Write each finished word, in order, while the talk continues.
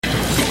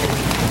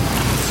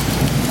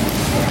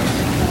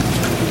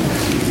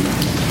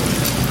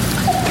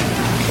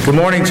Good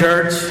morning,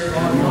 church.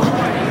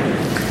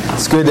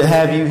 It's good to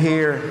have you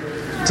here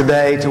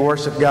today to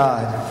worship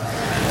God.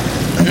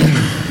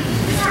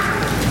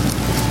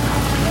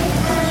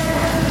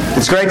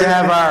 It's great to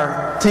have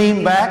our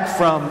team back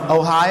from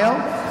Ohio.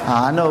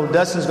 I know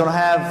Dustin's going to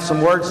have some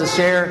words to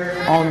share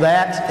on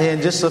that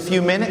in just a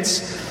few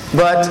minutes.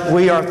 But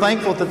we are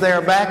thankful that they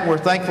are back. We're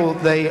thankful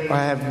they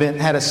have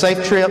had a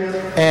safe trip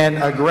and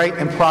a great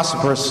and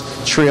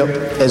prosperous trip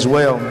as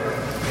well.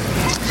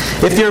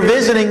 If you're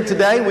visiting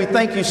today, we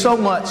thank you so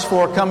much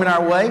for coming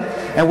our way.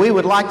 And we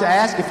would like to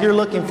ask, if you're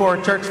looking for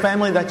a church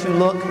family, that you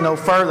look no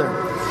further.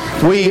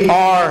 We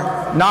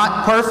are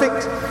not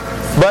perfect,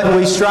 but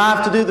we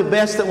strive to do the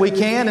best that we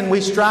can. And we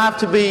strive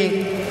to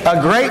be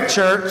a great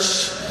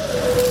church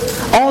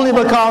only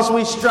because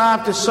we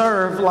strive to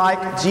serve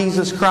like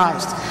Jesus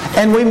Christ.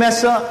 And we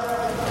mess up.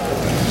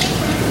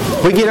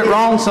 We get it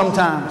wrong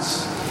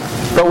sometimes.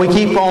 But we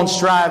keep on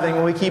striving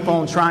and we keep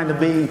on trying to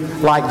be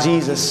like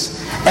Jesus.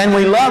 And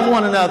we love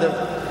one another.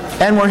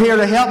 And we're here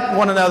to help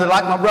one another.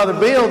 Like my brother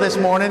Bill this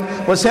morning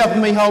was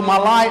helping me hold my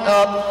light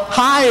up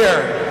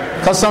higher.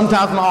 Because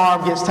sometimes my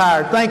arm gets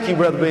tired. Thank you,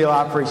 Brother Bill.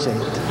 I appreciate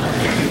it.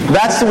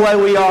 That's the way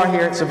we are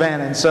here at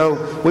Savannah. And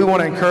so we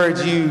want to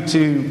encourage you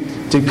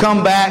to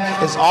come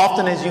back as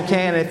often as you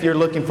can. If you're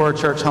looking for a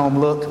church home,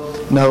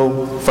 look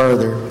no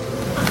further.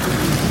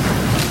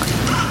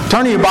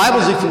 Turn your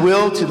Bibles, if you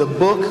will, to the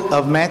book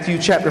of Matthew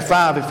chapter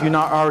 5, if you're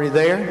not already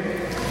there.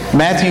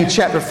 Matthew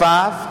chapter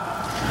 5.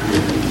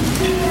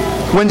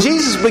 When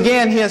Jesus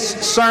began His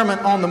Sermon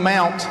on the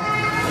Mount,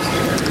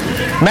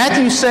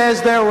 Matthew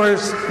says there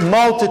was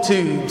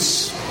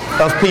multitudes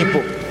of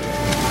people.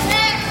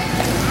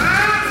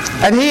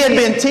 And He had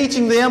been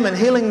teaching them and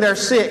healing their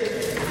sick.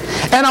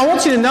 And I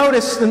want you to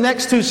notice the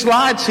next two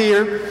slides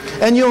here.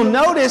 And you'll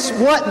notice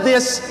what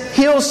this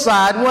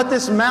hillside, what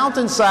this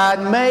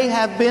mountainside may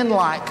have been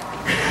like.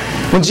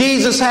 When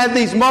Jesus had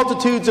these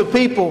multitudes of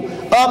people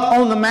up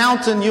on the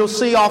mountain, you'll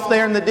see off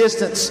there in the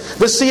distance,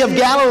 the Sea of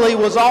Galilee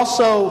was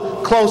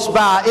also close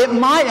by. It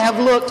might have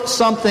looked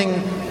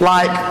something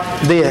like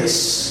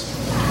this.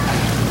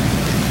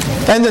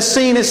 And the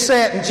scene is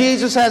set, and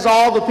Jesus has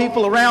all the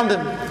people around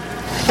Him.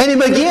 And He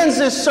begins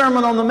this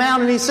Sermon on the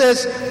Mount, and He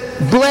says,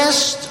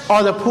 "Blessed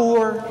are the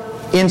poor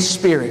in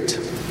spirit,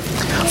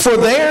 for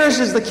theirs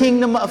is the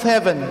kingdom of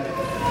heaven.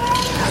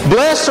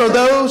 Blessed are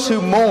those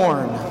who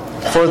mourn,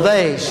 for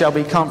they shall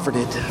be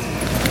comforted.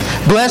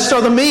 Blessed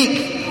are the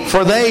meek,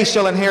 for they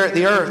shall inherit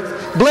the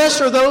earth.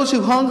 Blessed are those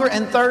who hunger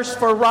and thirst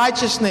for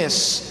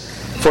righteousness,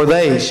 for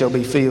they shall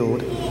be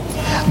filled.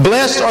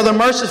 Blessed are the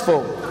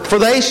merciful, for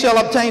they shall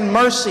obtain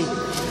mercy.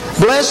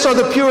 Blessed are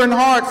the pure in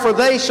heart, for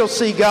they shall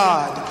see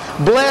God.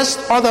 Blessed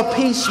are the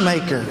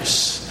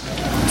peacemakers,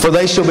 for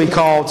they shall be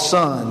called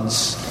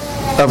sons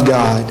of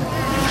God.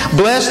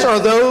 Blessed are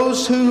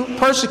those who are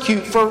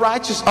persecuted for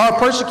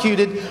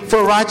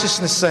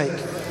righteousness' sake,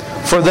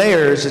 for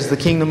theirs is the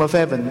kingdom of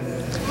heaven.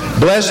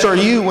 Blessed are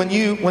you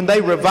when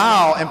they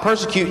revile and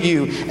persecute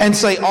you and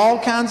say all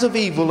kinds of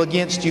evil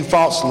against you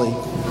falsely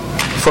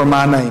for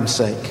my name's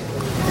sake.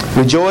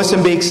 Rejoice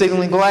and be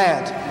exceedingly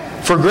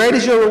glad, for great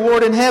is your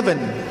reward in heaven,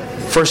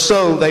 for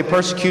so they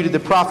persecuted the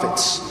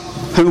prophets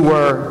who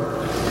were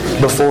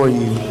before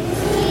you."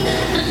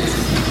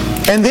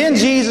 And then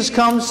Jesus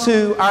comes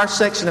to our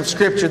section of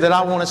Scripture that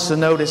I want us to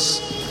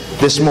notice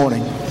this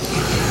morning.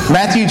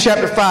 Matthew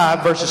chapter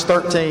 5, verses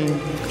 13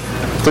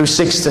 through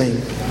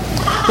 16.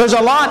 There's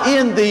a lot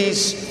in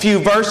these few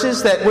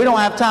verses that we don't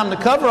have time to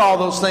cover all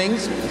those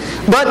things,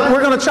 but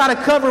we're going to try to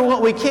cover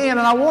what we can,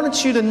 and I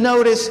wanted you to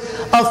notice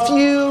a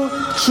few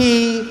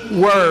key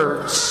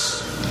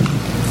words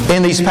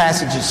in these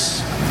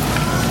passages.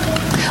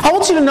 I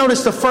want you to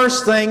notice the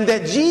first thing,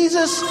 that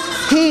Jesus,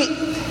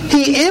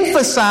 He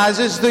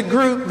emphasizes the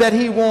group that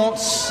He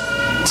wants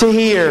to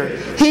hear.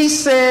 He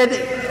said,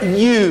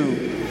 "you."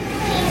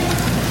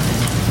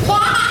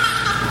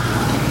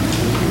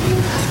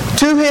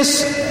 To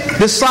His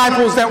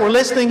disciples that were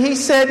listening, He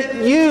said,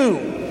 "you."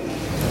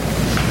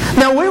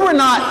 Now, we were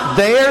not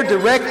there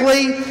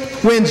directly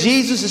when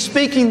Jesus is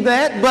speaking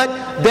that,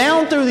 but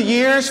down through the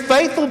years,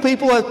 faithful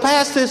people have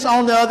passed this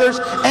on to others,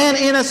 and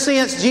in a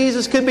sense,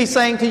 Jesus could be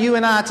saying to you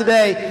and I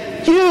today,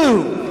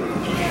 "you."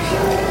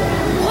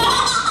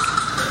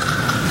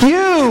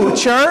 You,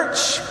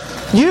 church,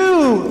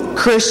 you,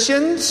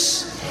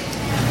 Christians,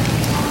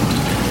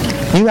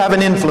 you have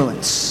an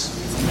influence.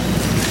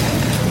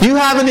 You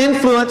have an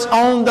influence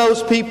on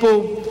those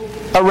people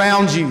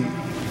around you.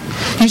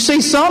 You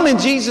see, some in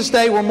Jesus'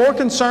 day were more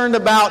concerned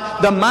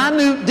about the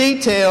minute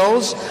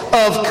details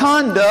of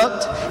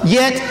conduct,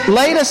 yet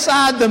laid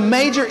aside the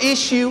major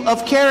issue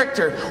of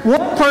character.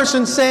 One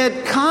person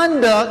said,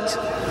 conduct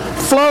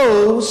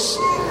flows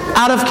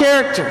out of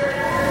character.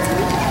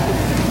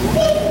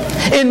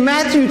 In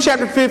Matthew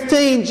chapter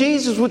 15,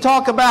 Jesus would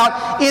talk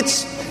about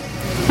it's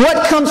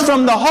what comes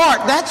from the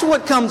heart. That's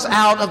what comes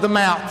out of the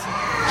mouth.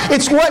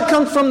 It's what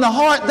comes from the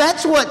heart.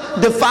 That's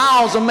what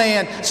defiles a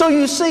man. So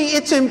you see,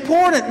 it's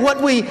important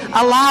what we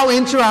allow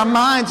into our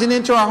minds and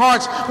into our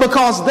hearts,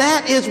 because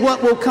that is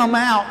what will come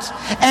out.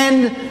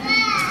 And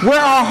Where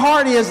our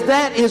heart is,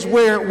 that is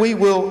where we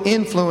will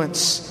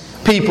influence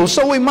people.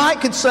 So we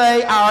could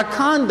say our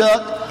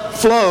conduct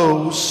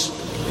flows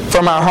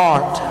from our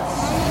heart.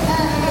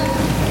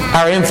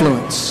 Our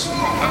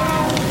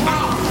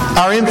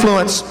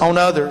influence on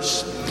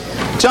others.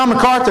 John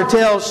MacArthur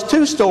tells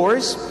two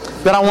stories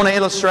that I want to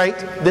illustrate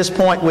this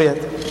point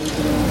with.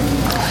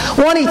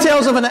 One, he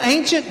tells of an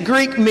ancient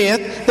Greek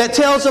myth that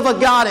tells of a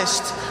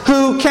goddess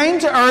who came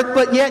to earth,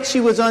 but yet she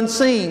was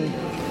unseen,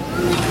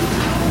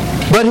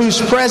 but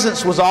whose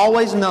presence was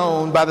always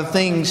known by the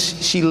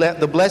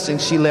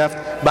blessings she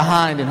left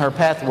behind in her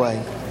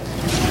pathway.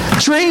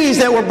 Trees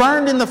that were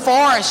burned in the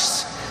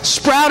forests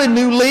sprouted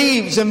new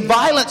leaves, and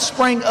violence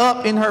sprang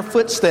up in her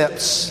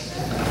footsteps.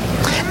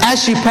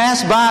 As she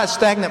passed by a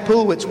stagnant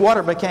pool, its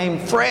water became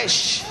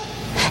fresh,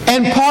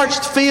 and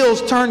parched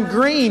fields turned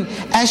green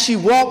as she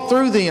walked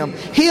through them.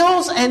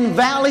 Hills and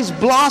valleys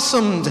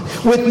blossomed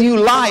with new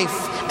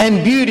life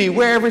and beauty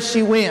wherever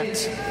she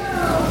went.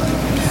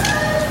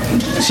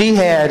 She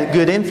had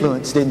good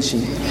influence, didn't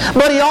she?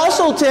 But he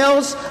also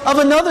tells of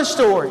another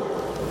story,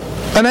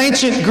 an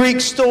ancient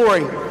Greek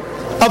story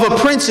of a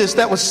princess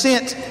that was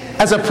sent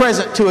as a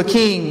present to a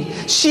king.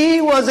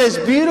 She was as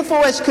beautiful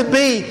as could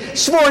be,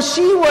 for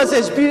she was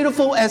as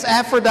beautiful as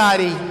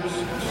Aphrodite,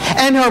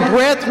 and her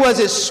breath was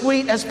as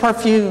sweet as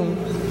perfume.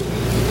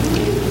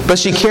 But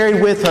she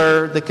carried with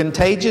her the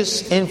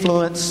contagious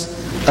influence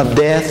of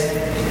death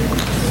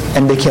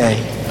and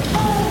decay.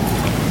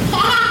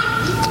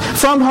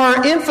 From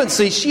her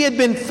infancy, she had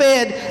been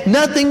fed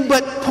nothing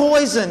but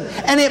poison,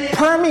 and it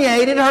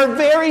permeated her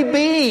very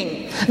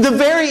being. The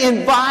very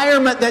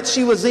environment that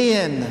she was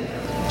in,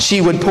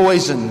 she would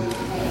poison.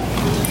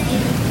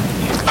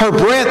 Her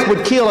breath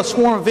would kill a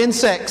swarm of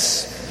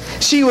insects.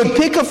 She would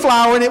pick a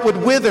flower and it would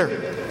wither.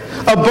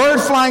 A bird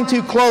flying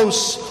too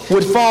close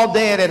would fall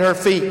dead at her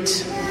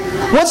feet.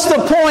 What's the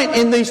point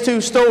in these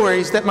two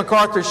stories that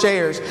MacArthur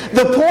shares?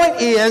 The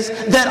point is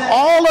that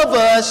all of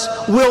us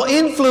will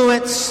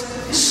influence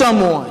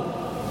someone.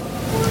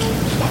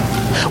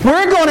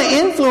 We're going to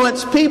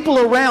influence people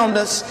around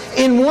us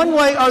in one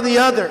way or the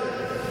other.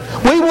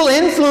 We will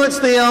influence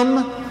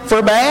them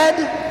for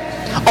bad,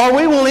 or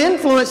we will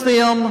influence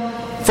them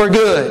for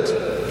good.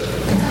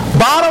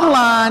 Bottom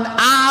line,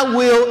 I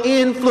will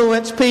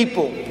influence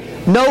people,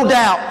 no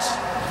doubt,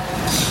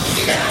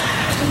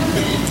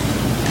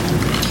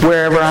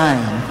 wherever I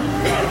am.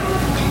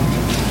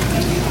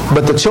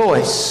 But the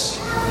choice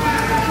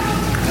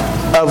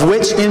of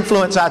which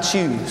influence I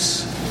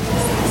choose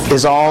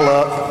is all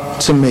up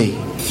to me.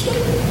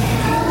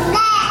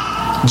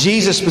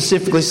 Jesus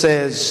specifically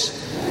says,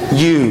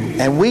 you.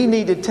 And we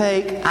need to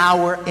take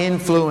our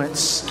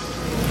influence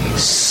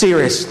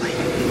seriously.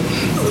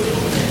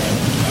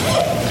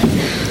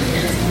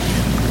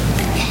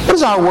 What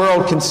does our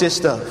world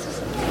consist of?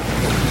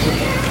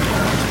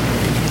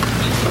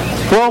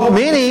 Well,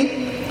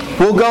 many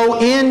will go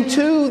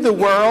into the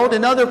world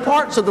in other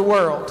parts of the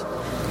world,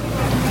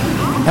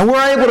 and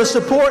we're able to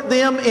support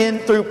them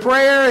through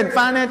prayer and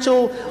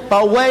financial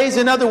ways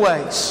and other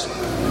ways.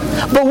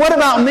 But what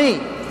about me?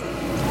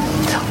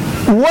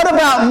 What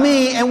about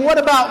me, and what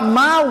about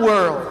my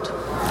world?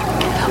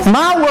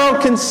 My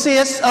world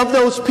consists of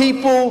those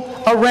people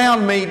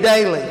around me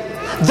daily.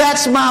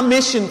 That's my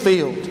mission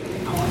field.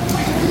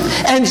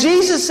 And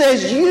Jesus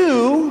says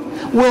you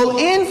will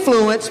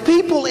influence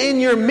people in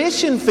your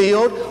mission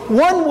field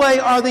one way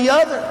or the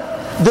other.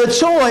 The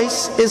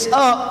choice is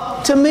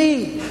up to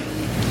me.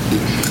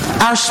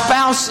 Our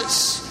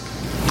spouses,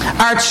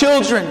 our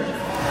children,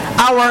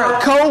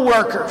 our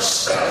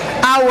co-workers,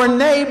 our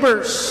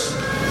neighbors,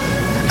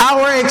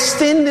 our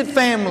extended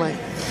family,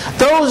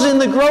 those in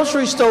the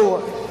grocery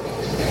store,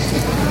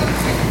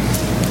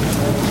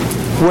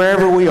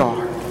 wherever we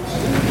are,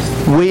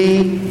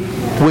 we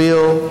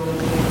will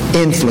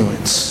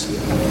influence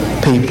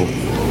people.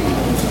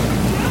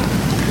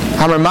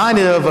 I'm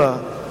reminded of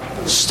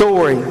a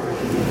story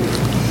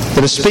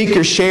that a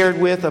speaker shared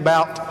with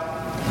about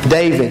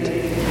David.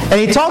 And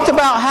he talked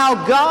about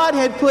how God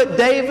had put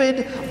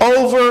David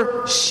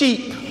over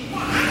sheep.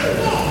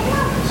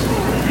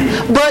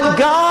 But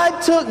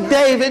God took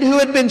David, who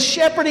had been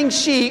shepherding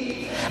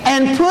sheep,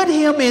 and put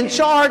him in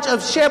charge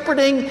of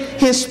shepherding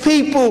His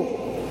people.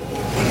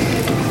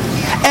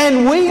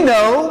 And we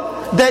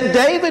know that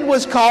David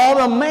was called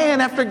a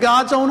man after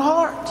God's own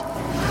heart.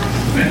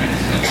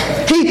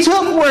 He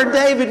took where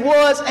David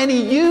was and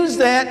he used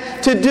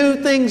that to do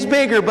things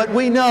bigger. But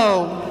we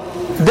know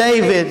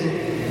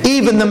David,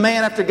 even the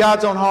man after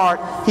God's own heart,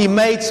 he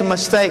made some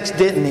mistakes,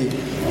 didn't he?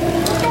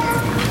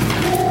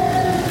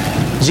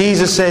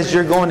 Jesus says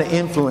you're going to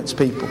influence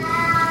people.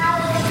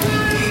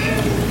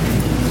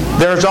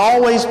 There's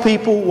always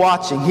people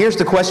watching. Here's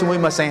the question we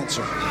must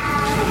answer.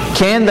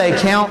 Can they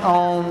count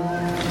on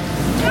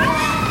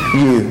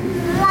you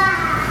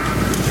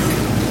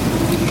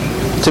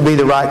to be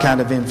the right kind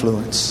of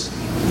influence?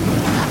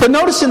 But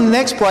notice in the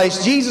next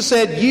place, Jesus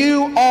said,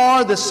 you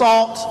are the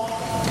salt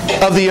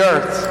of the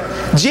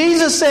earth.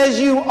 Jesus says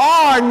you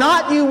are,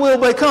 not you will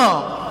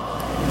become.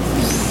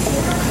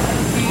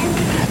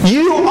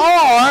 You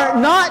are,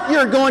 not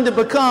you're going to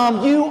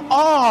become, you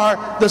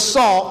are the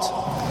salt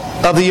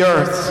of the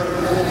earth.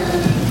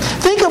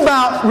 Think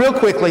about, real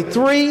quickly,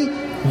 3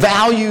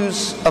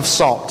 values of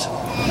salt.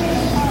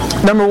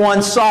 Number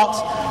 1,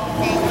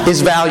 salt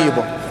is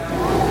valuable.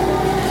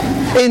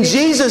 In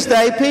Jesus'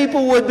 day,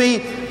 people would be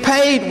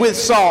paid with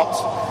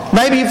salt.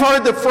 Maybe you've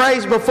heard the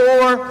phrase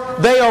before,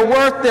 they are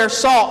worth their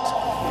salt.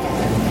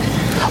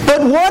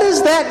 But what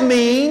does that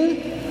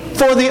mean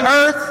for the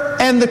earth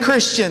and the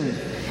Christian?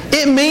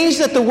 It means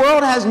that the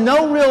world has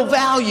no real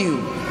value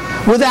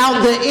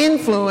without the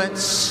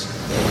influence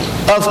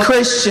of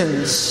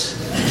Christians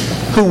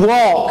who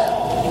walk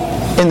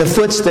in the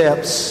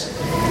footsteps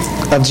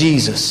of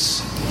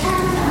Jesus.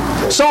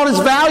 Salt is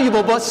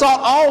valuable, but salt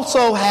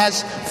also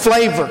has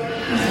flavor.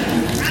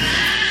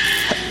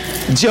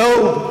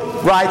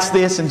 Job writes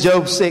this in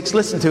Job 6.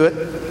 Listen to it.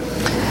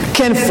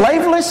 Can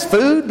flavorless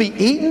food be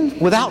eaten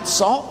without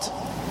salt?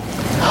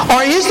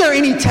 Or is there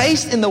any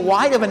taste in the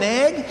white of an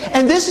egg?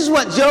 And this is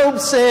what Job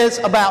says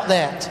about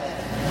that.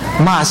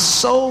 My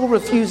soul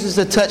refuses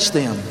to touch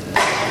them.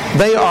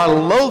 They are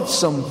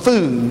loathsome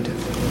food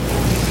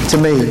to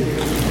me.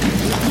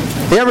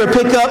 You ever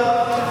pick up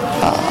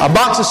a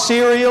box of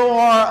cereal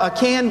or a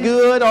canned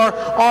good or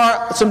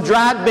some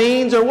dried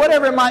beans or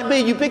whatever it might be?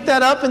 You pick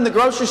that up in the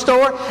grocery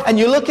store and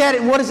you look at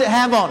it, and what does it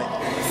have on it?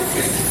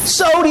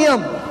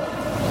 Sodium.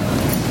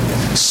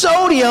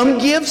 Sodium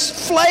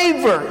gives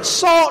flavor.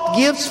 Salt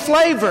gives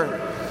flavor.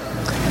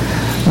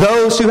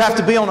 Those who have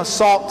to be on a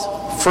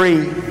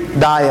salt-free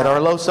diet or a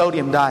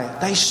low-sodium diet,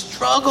 they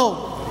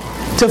struggle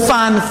to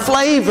find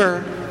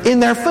flavor in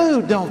their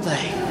food, don't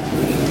they?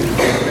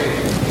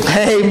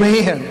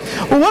 Amen.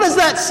 Well, what does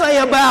that say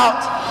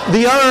about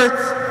the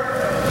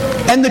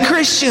earth and the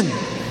Christian?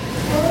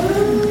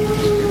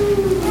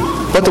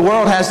 What the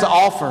world has to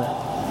offer.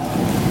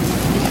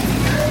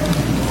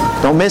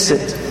 Don't miss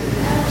it.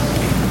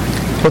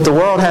 What the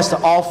world has to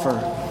offer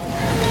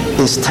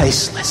is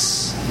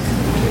tasteless.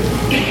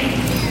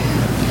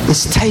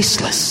 It's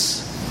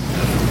tasteless.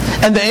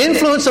 And the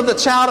influence of the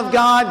child of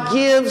God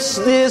gives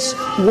this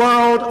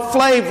world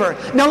flavor.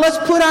 Now let's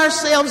put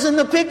ourselves in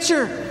the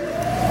picture.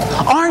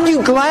 Aren't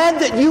you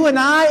glad that you and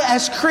I,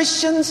 as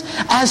Christians,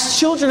 as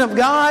children of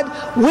God,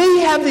 we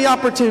have the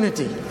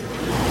opportunity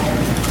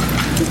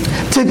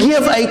to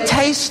give a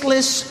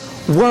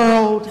tasteless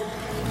world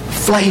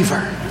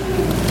flavor?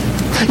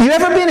 You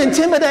ever been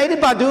intimidated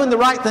by doing the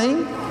right thing?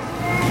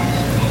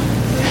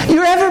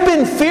 You ever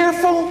been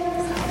fearful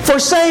for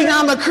saying,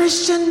 I'm a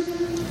Christian?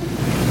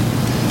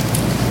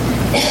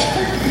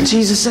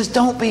 Jesus says,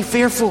 don't be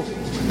fearful.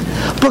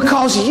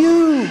 Because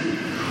you,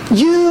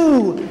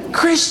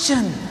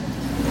 Christian,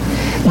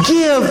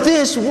 give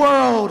this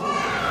world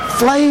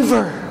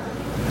flavor.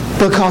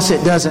 Because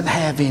it doesn't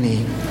have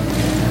any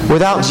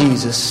without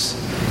Jesus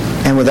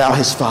and without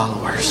His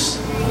followers.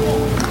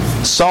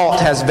 Salt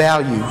has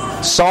value.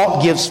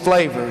 Salt gives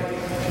flavor.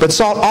 But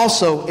salt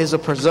also is a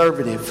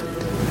preservative.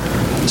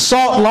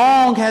 Salt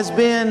long has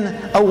been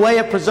a way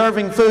of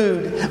preserving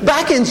food.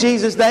 Back in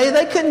Jesus' day,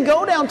 they couldn't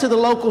go down to the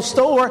local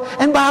store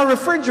and buy a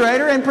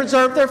refrigerator and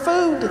preserve their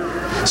food.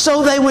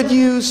 So they would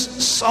use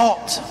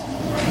salt.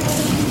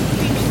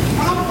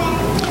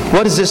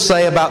 What does this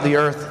say about the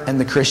earth and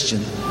the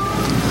Christian?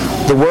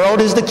 The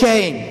world is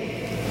decaying.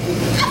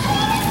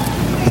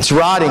 It's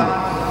rotting.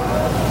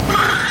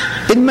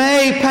 It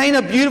may paint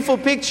a beautiful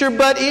picture,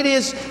 but it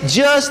is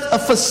just a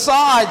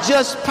facade,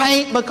 just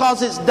paint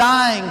because it's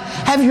dying.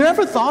 Have you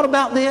ever thought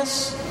about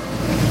this?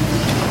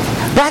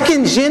 Back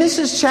in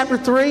Genesis chapter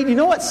 3, do you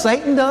know what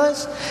Satan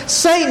does?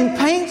 Satan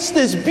paints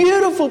this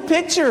beautiful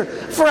picture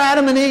for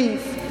Adam and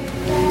Eve.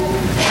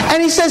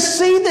 And he says,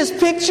 see this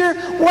picture?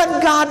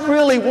 What God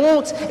really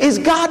wants is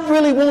God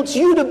really wants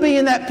you to be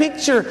in that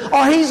picture.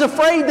 Or He's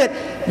afraid that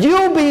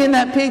you'll be in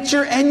that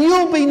picture and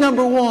you'll be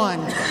number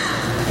one.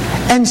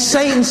 And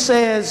Satan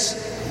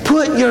says,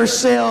 put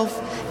yourself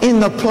in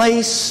the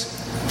place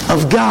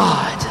of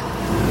God.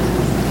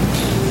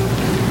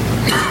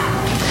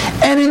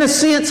 And in a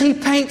sense, he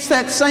paints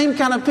that same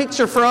kind of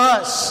picture for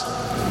us.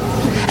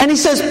 And he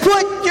says,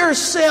 put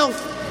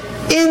yourself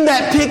in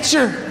that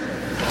picture.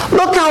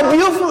 Look how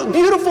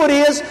beautiful it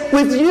is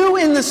with you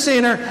in the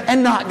center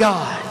and not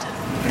God.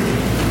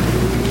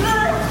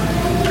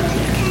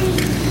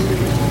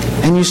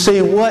 And you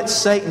see, what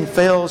Satan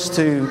fails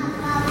to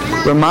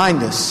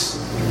remind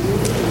us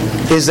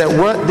is that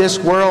what this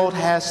world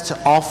has to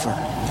offer,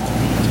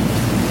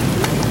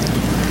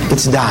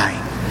 it's dying.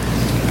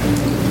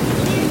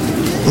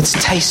 It's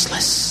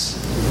tasteless.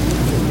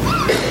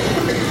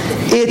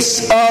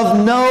 It's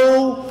of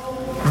no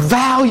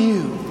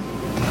value.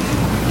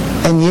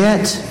 And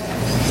yet,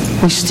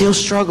 we still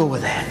struggle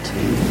with that.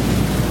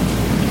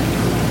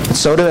 And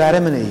so did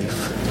Adam and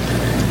Eve.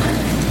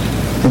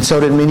 And so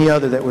did many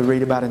other that we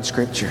read about in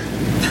Scripture.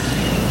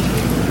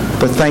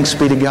 But thanks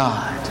be to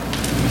God,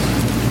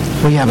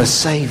 we have a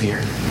Savior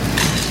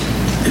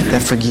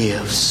that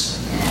forgives.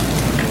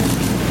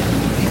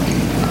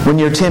 When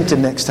you're tempted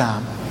next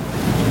time,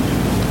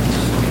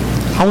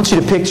 I want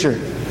you to picture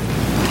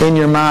in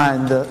your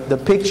mind,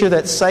 the picture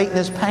that Satan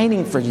is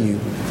painting for you.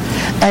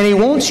 And he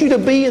wants you to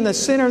be in the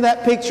center of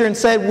that picture and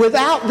say,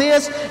 without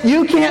this,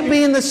 you can't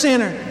be in the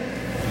center.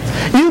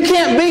 You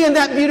can't be in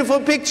that beautiful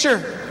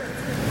picture.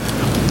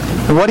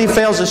 And what he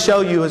fails to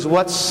show you is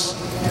what's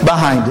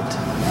behind it.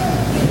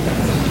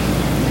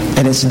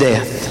 And it's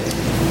death.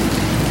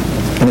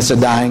 And it's a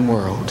dying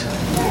world.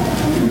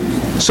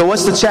 So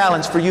what's the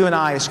challenge for you and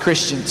I as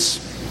Christians?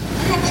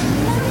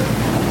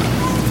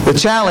 The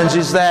challenge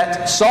is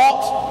that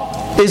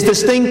salt is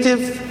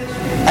distinctive,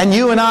 and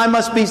you and I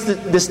must be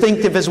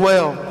distinctive as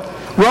well.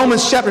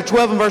 Romans chapter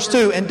 12 and verse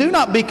 2, and do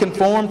not be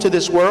conformed to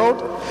this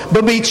world,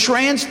 but be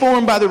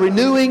transformed by the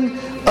renewing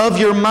of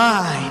your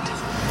mind.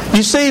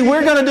 You see,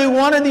 we're going to do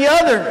one or the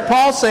other,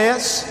 Paul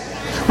says.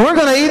 We're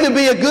going to either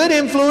be a good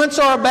influence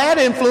or a bad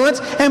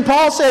influence. And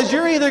Paul says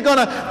you're either going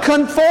to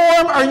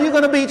conform or you're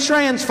going to be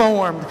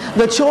transformed.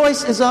 The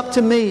choice is up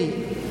to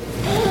me.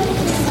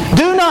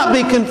 Do not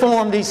be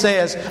conformed, he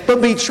says,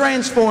 but be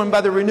transformed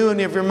by the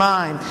renewing of your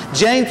mind.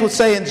 James would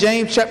say in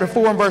James chapter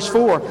 4 and verse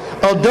 4,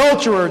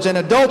 adulterers and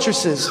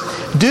adulteresses,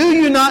 do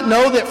you not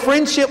know that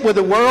friendship with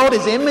the world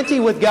is enmity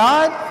with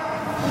God?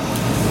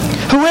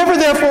 Whoever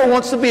therefore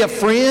wants to be a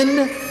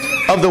friend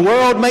of the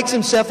world makes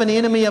himself an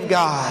enemy of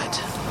God.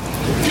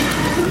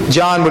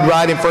 John would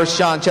write in 1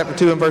 John chapter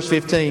 2 and verse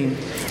 15,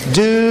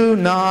 do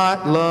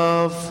not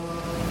love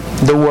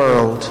the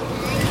world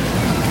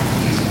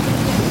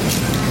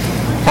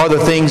or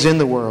the things in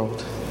the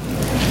world.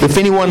 If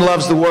anyone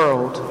loves the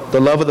world, the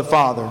love of the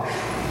Father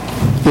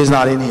is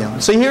not in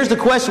him. See, here's the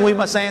question we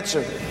must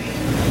answer.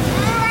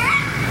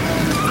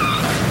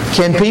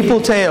 Can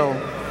people tell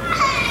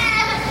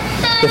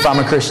if I'm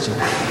a Christian?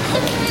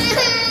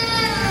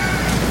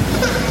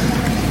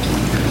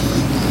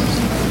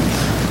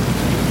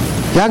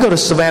 Yeah, I go to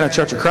Savannah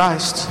Church of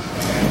Christ.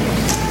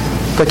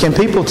 But can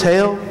people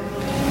tell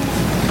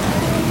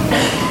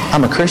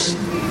I'm a Christian?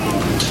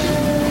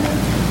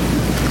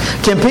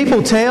 Can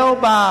people tell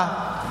by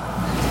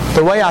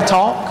the way I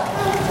talk?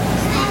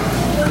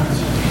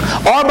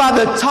 Or by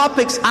the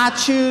topics I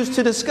choose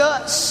to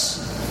discuss?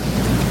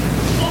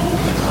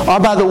 Or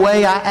by the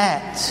way I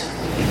act?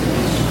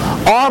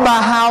 Or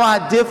by how I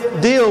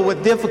deal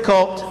with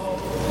difficult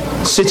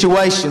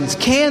situations?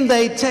 Can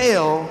they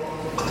tell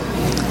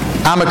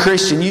I'm a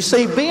Christian? You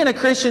see, being a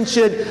Christian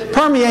should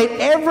permeate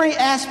every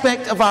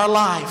aspect of our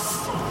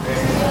life.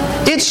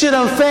 It should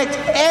affect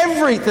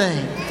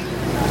everything.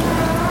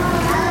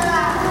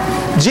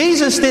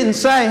 Jesus didn't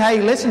say,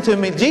 hey, listen to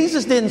me.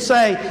 Jesus didn't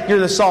say, you're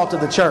the salt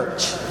of the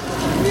church.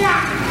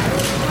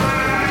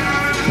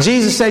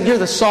 Jesus said, you're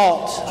the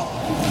salt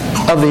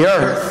of the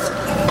earth.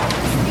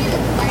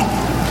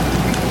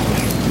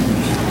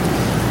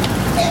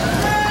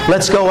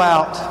 Let's go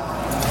out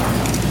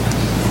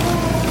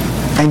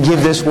and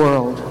give this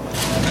world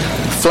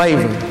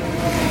flavor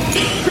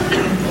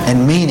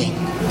and meaning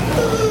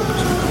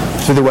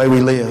through the way we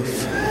live.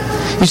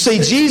 You see,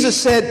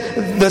 Jesus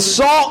said the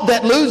salt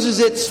that loses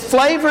its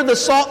flavor, the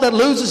salt that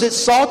loses its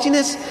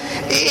saltiness,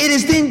 it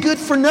is then good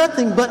for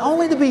nothing, but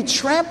only to be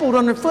trampled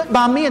underfoot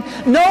by men.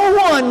 No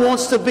one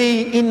wants to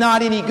be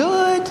not any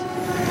good.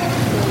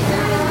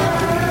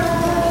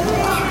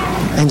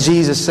 And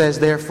Jesus says,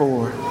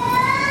 therefore,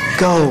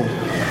 go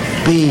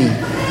be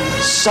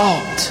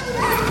salt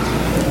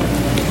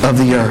of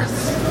the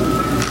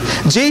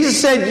earth.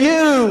 Jesus said,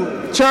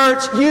 you,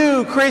 church,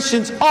 you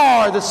Christians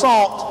are the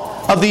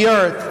salt of the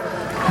earth.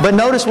 But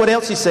notice what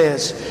else he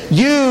says.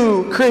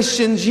 You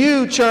Christians,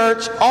 you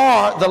church,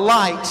 are the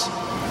light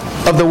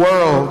of the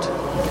world.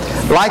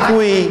 Like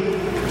we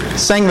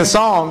sang the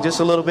song just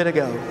a little bit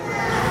ago.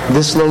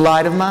 This little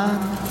light of mine,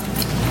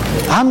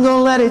 I'm going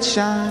to let it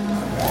shine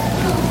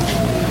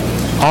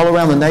all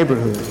around the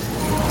neighborhood.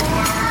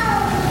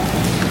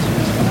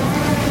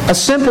 A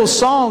simple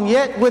song,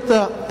 yet with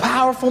a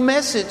powerful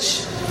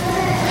message.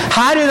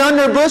 Hide it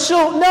under a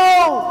bushel?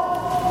 No!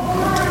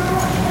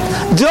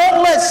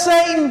 Don't let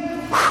Satan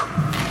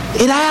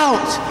it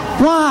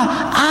out. Why?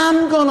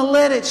 I'm going to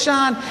let it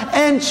shine.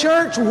 And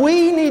church,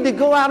 we need to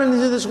go out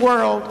into this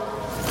world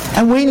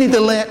and we need to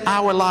let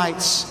our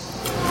lights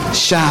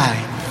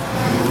shine.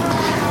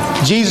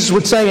 Jesus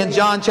would say in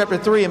John chapter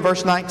 3 and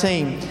verse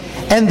 19,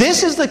 and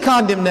this is the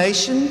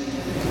condemnation,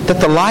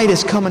 that the light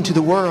is come into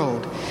the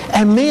world,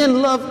 and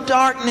men love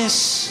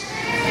darkness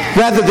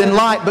rather than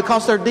light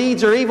because their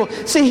deeds are evil.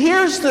 See,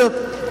 here's the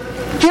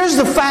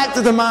fact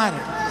of the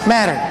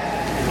matter.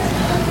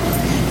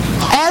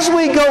 As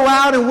we go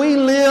out and we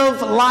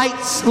live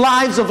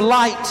lives of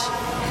light,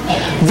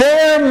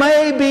 there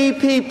may be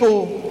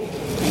people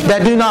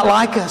that do not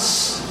like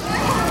us.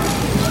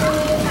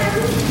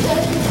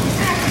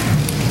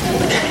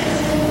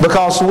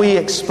 Because we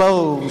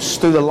expose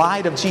through the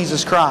light of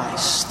Jesus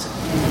Christ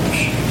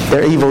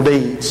their evil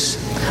deeds.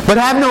 But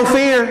have no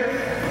fear.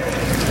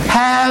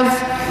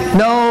 Have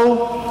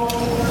no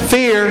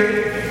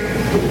fear.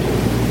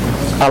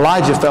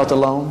 Elijah felt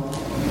alone.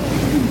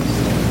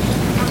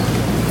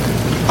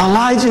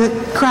 Elijah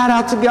cried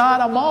out to God,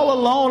 I'm all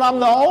alone. I'm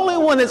the only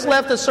one that's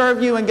left to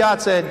serve you. And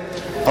God said,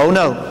 oh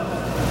no.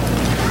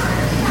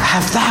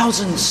 have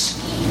thousands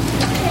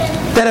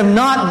that have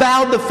not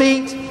bowed the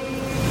feet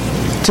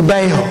to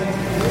Baal.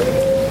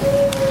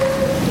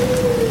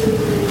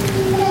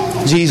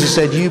 Jesus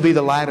said, you be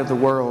the light of the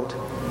world.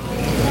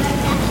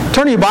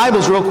 Turn your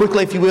Bibles real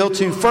quickly, if you will,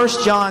 to 1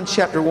 John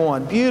chapter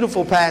 1.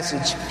 Beautiful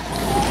passage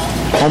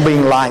on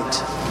being light.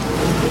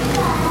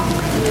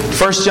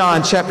 1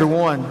 John chapter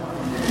 1,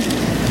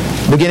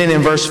 beginning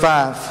in verse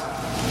 5.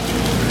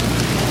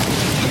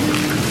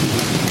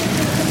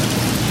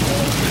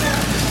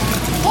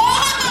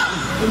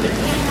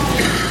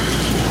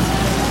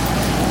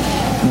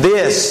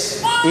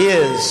 This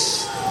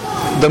is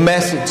the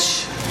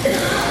message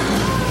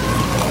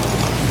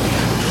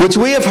which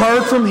we have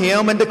heard from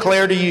Him and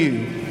declare to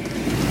you,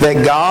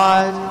 that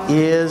God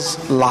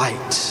is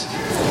light,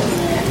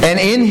 and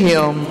in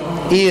Him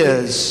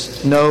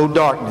is no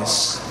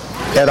darkness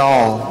at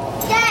all.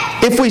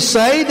 If we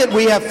say that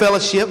we have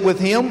fellowship with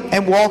Him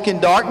and walk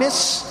in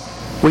darkness,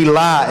 we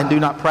lie and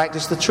do not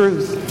practice the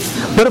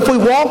truth. But if we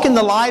walk in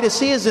the light as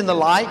He is in the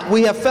light,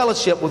 we have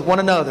fellowship with one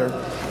another.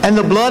 And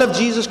the blood of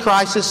Jesus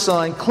Christ, His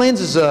Son,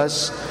 cleanses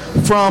us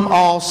from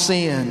all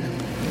sin.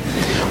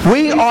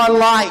 We are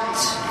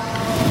light.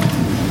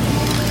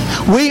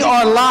 We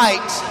are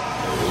light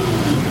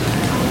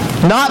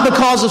not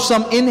because of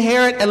some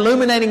inherent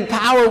illuminating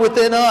power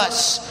within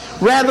us.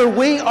 Rather,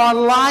 we are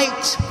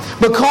light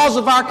because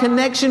of our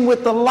connection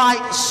with the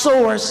light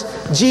source,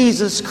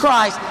 Jesus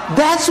Christ.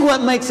 That's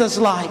what makes us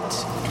light.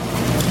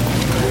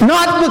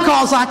 Not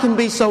because I can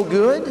be so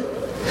good.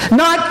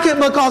 Not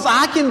because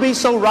I can be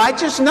so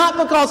righteous. Not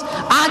because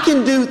I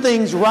can do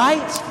things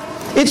right.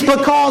 It's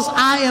because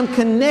I am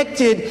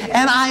connected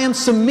and I am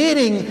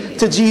submitting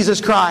to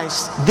Jesus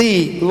Christ,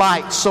 the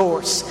light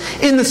source.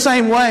 In the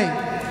same way,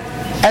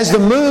 as the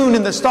moon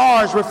and the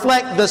stars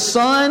reflect the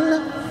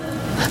sun,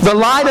 the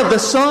light of the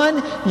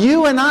sun,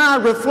 you and I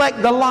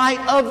reflect the light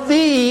of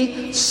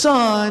the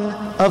Son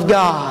of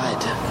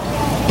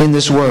God in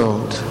this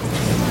world.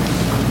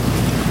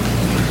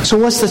 So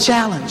what's the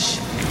challenge?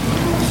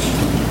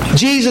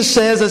 Jesus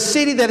says a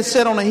city that is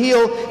set on a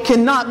hill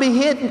cannot be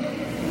hidden.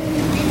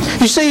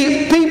 You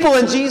see, people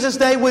in Jesus'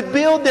 day would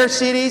build their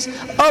cities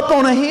up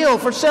on a hill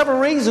for several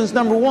reasons.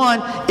 Number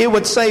one, it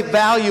would save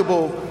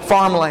valuable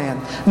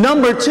farmland.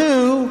 Number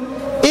two,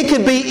 it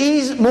could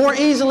be more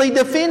easily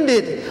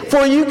defended,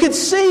 for you could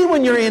see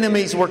when your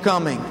enemies were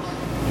coming.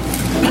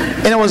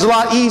 And it was a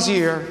lot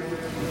easier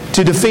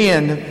to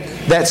defend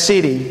that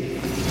city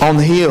on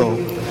the hill.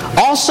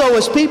 Also,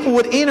 as people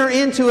would enter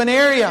into an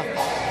area,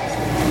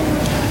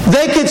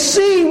 they could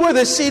see where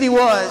the city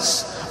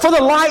was, for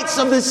the lights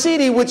of the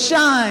city would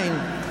shine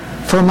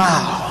for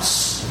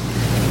miles.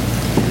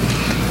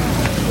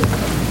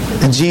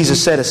 And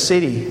Jesus said a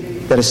city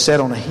that is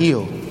set on a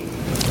hill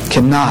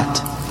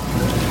cannot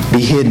be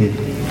hidden.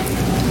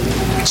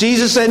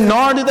 Jesus said,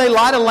 nor do they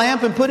light a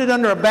lamp and put it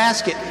under a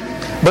basket,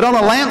 but on a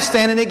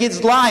lampstand, and it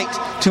gives light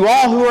to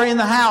all who are in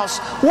the house.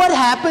 What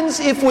happens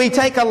if we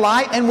take a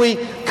light and we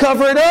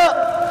cover it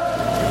up?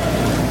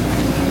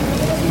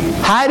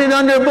 Hide it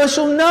under a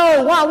bushel?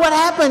 No. Why? What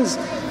happens?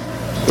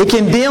 It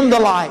can dim the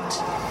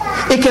light.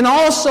 It can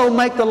also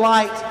make the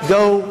light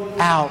go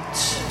out.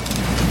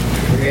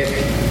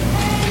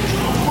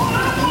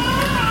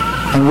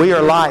 And we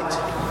are light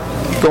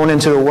going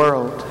into the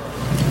world.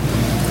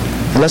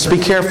 And let's be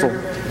careful.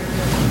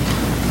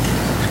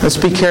 Let's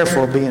be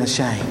careful of being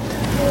ashamed.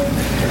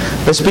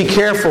 Let's be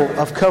careful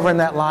of covering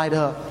that light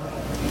up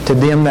to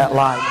dim that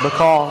light,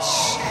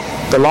 because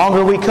the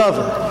longer we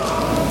cover,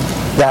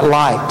 that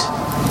light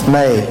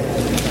may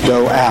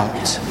go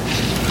out.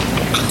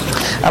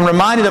 I'm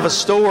reminded of a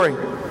story.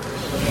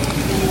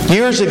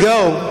 Years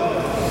ago,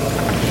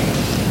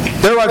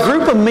 there were a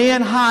group of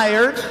men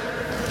hired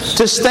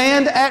to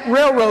stand at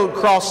railroad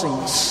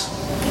crossings.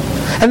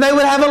 And they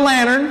would have a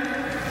lantern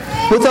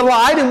with a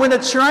light, and when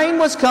a train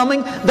was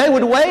coming, they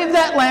would wave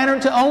that lantern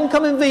to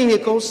oncoming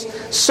vehicles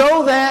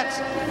so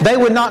that they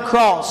would not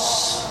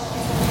cross.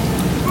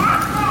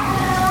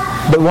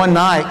 But one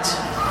night,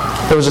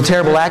 there was a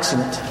terrible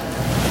accident,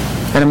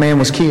 and a man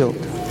was killed.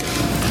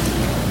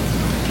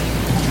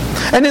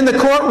 And in the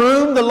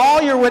courtroom, the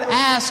lawyer would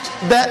ask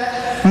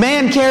that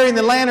man carrying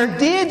the lantern,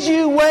 "Did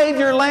you wave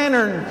your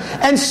lantern?"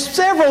 And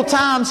several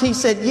times he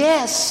said,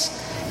 "Yes,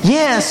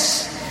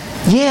 yes,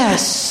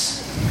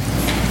 yes."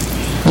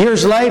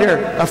 Years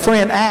later, a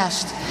friend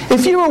asked,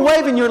 "If you were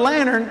waving your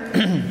lantern,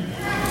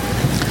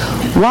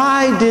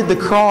 why did the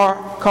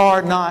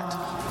car not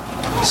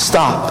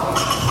stop?"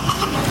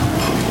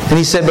 And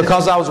he said,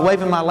 "Because I was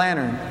waving my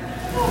lantern,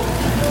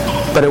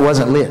 but it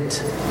wasn't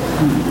lit."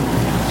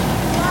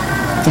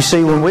 You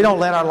see, when we don't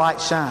let our light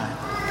shine,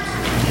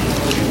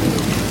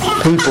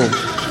 people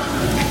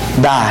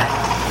die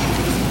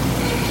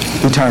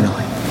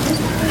eternally.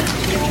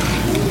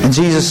 And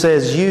Jesus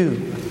says,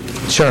 you,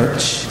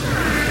 church,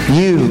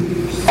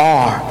 you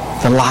are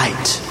the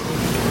light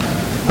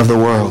of the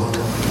world.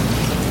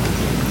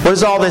 What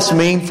does all this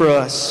mean for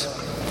us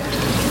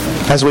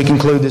as we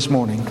conclude this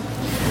morning?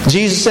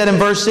 Jesus said in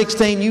verse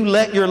 16, "You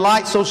let your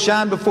light so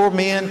shine before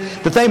men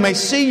that they may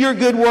see your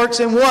good works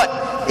and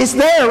what? But it's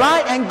there,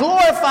 right? And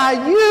glorify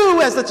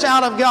you as the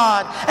child of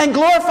God. And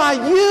glorify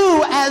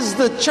you as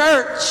the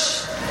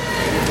church.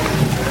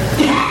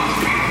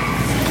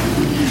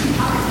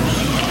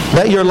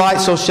 Let your light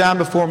so shine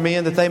before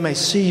men that they may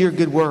see your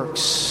good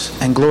works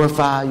and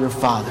glorify your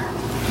Father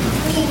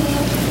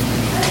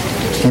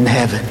in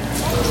heaven.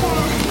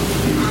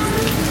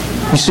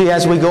 You see,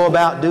 as we go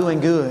about doing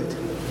good,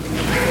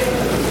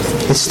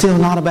 it's still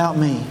not about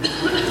me.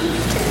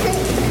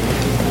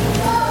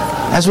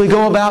 As we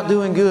go about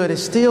doing good,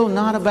 it's still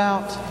not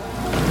about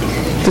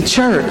the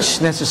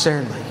church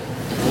necessarily.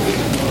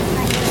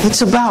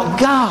 It's about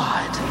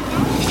God,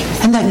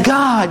 and that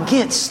God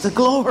gets the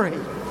glory.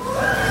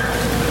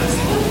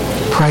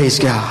 Praise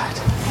God.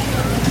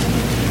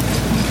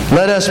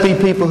 Let us be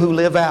people who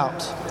live out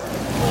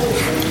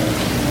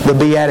the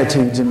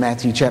Beatitudes in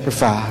Matthew chapter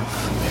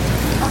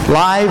 5.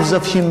 Lives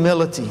of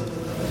humility.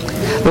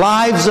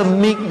 Lives of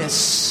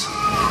meekness.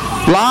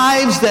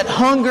 Lives that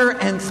hunger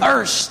and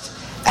thirst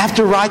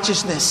after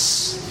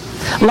righteousness.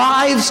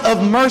 Lives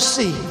of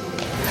mercy.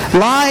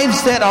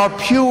 Lives that are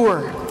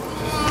pure.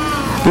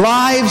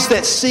 Lives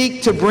that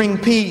seek to bring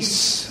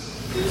peace.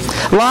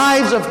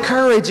 Lives of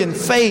courage and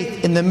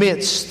faith in the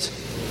midst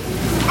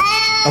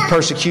of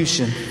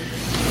persecution.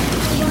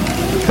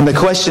 And the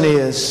question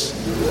is,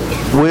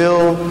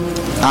 will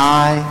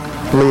I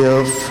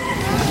live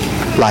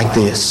like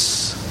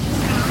this?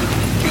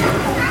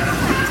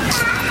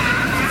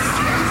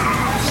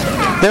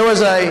 There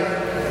was a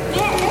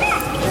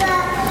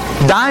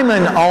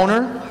diamond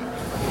owner,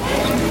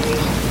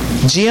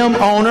 gem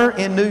owner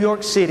in New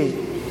York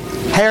City.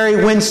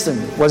 Harry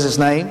Winston was his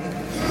name.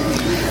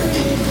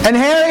 And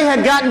Harry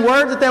had gotten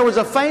word that there was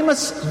a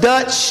famous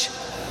Dutch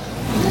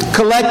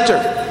collector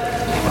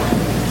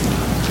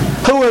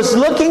who was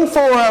looking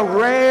for a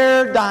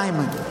rare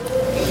diamond.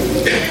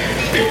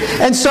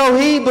 And so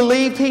he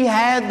believed he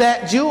had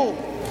that jewel.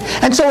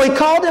 And so he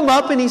called him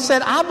up and he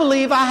said, I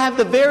believe I have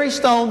the very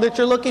stone that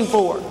you're looking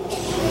for.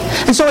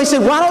 And so he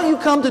said, why don't you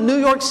come to New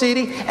York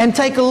City and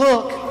take a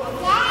look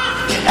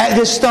at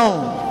this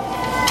stone?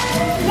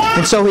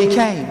 And so he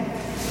came.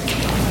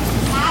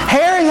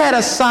 Harry had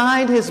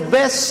assigned his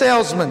best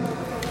salesman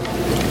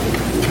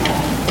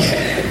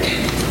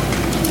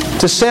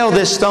to sell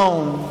this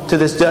stone to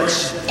this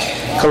Dutch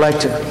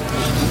collector.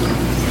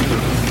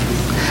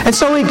 And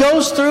so he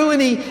goes through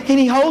and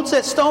he holds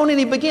that stone and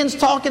he begins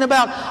talking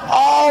about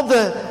all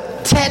the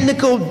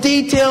technical,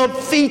 detailed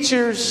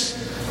features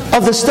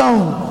of the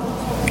stone.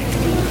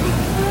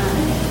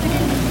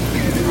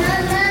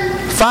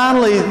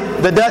 Finally,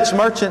 the Dutch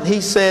merchant, he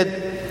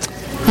said,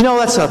 you know,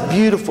 that's a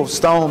beautiful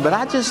stone, but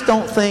I just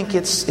don't think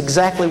it's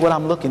exactly what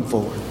I'm looking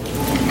for.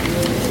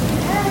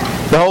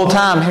 The whole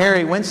time,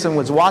 Harry Winston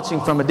was watching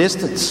from a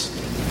distance.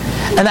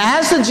 And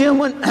as the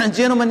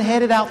gentleman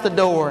headed out the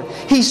door,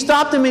 he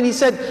stopped him and he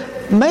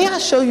said, may I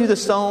show you the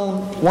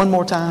stone one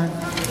more time?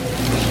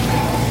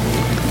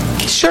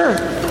 Sure.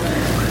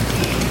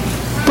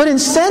 But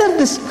instead of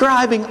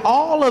describing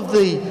all of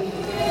the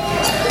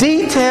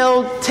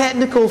detailed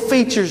technical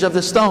features of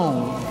the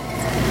stone,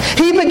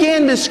 he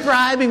began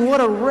describing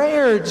what a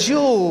rare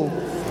jewel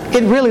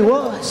it really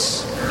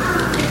was.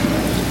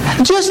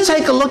 Just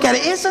take a look at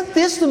it. Isn't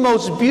this the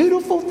most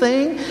beautiful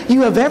thing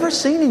you have ever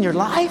seen in your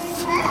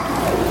life?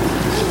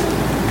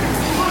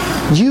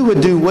 You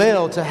would do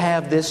well to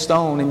have this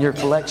stone in your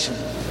collection.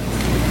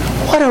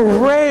 What a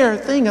rare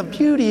thing of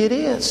beauty it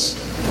is.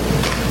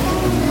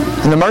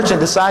 And the merchant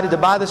decided to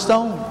buy the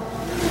stone.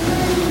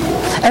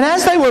 And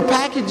as they were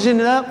packaging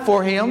it up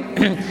for him,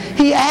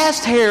 he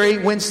asked Harry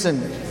Winston,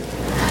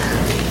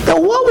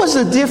 what was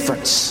the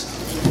difference?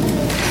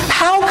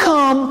 How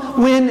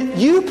come when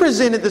you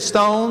presented the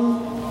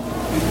stone,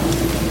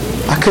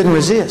 I couldn't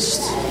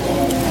resist?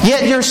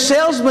 Yet your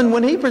salesman,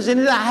 when he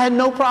presented it, I had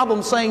no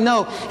problem saying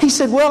no. He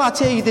said, well, I'll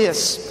tell you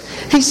this.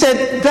 He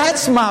said,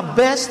 that's my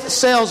best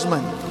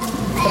salesman.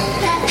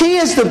 He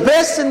is the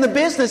best in the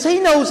business. He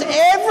knows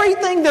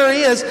everything there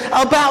is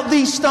about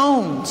these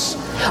stones,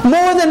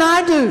 more than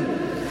I do.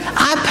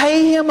 I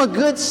pay him a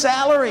good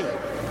salary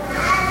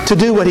to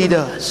do what he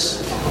does.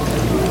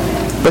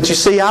 But you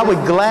see, I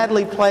would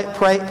gladly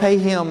pay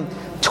him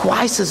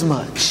twice as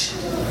much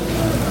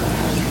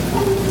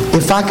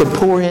if I could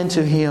pour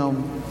into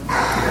him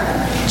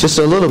just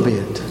a little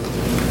bit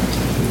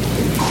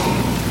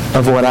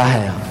of what I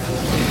have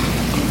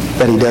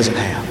that he doesn't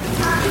have.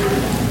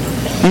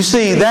 You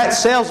see, that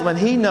salesman,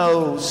 he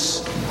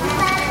knows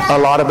a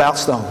lot about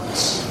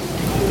stones.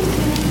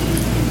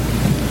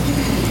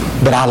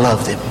 But I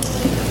loved him.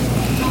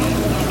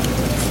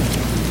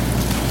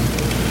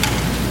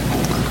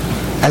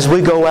 As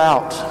we go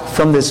out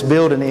from this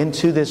building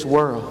into this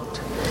world,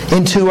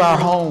 into our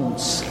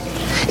homes,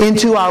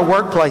 into our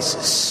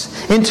workplaces,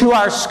 into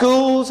our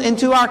schools,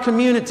 into our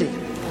community,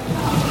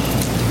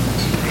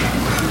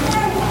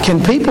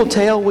 can people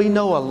tell we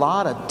know a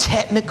lot of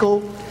technical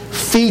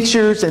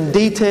features and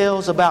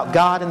details about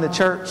God and the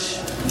church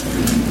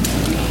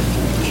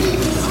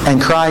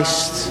and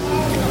Christ?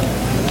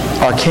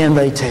 Or can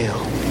they tell,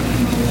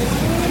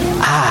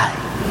 I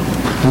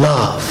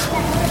love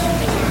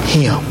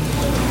Him.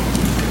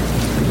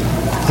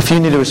 If you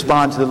need to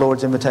respond to the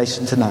Lord's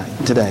invitation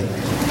today,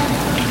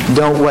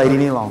 don't wait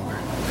any longer.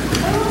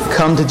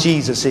 Come to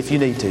Jesus if you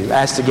need to.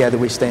 As together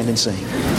we stand and sing.